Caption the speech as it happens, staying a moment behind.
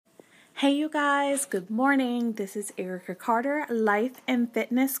Hey you guys, good morning. This is Erica Carter, life and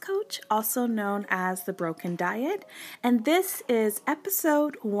fitness coach, also known as The Broken Diet, and this is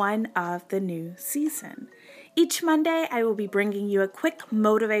episode 1 of the new season. Each Monday, I will be bringing you a quick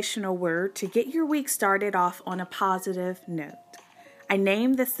motivational word to get your week started off on a positive note. I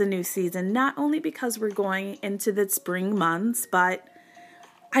named this the new season not only because we're going into the spring months, but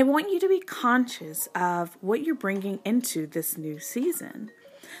I want you to be conscious of what you're bringing into this new season.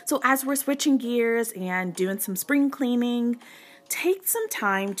 So as we're switching gears and doing some spring cleaning, take some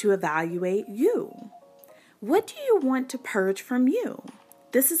time to evaluate you. What do you want to purge from you?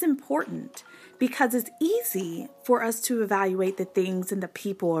 This is important because it's easy for us to evaluate the things and the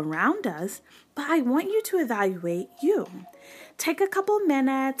people around us, but I want you to evaluate you. Take a couple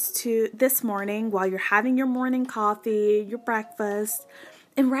minutes this morning while you're having your morning coffee, your breakfast,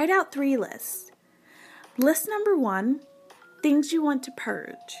 and write out 3 lists. List number 1, things you want to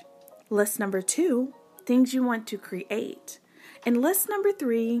purge. List number 2, things you want to create. And list number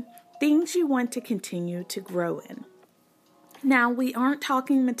 3, things you want to continue to grow in. Now, we aren't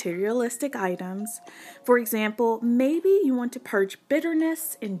talking materialistic items. For example, maybe you want to purge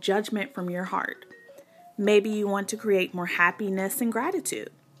bitterness and judgment from your heart. Maybe you want to create more happiness and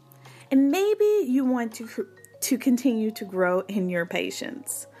gratitude. And maybe you want to continue to grow in your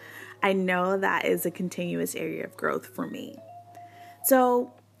patience. I know that is a continuous area of growth for me.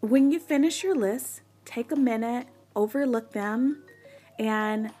 So when you finish your list, take a minute, overlook them,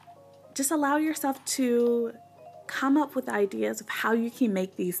 and just allow yourself to come up with ideas of how you can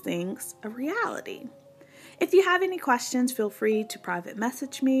make these things a reality. If you have any questions, feel free to private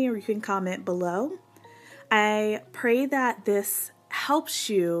message me or you can comment below. I pray that this helps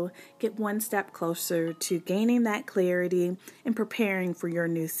you get one step closer to gaining that clarity and preparing for your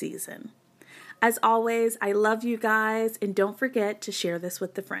new season. As always, I love you guys, and don't forget to share this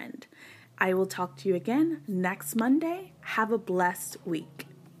with a friend. I will talk to you again next Monday. Have a blessed week.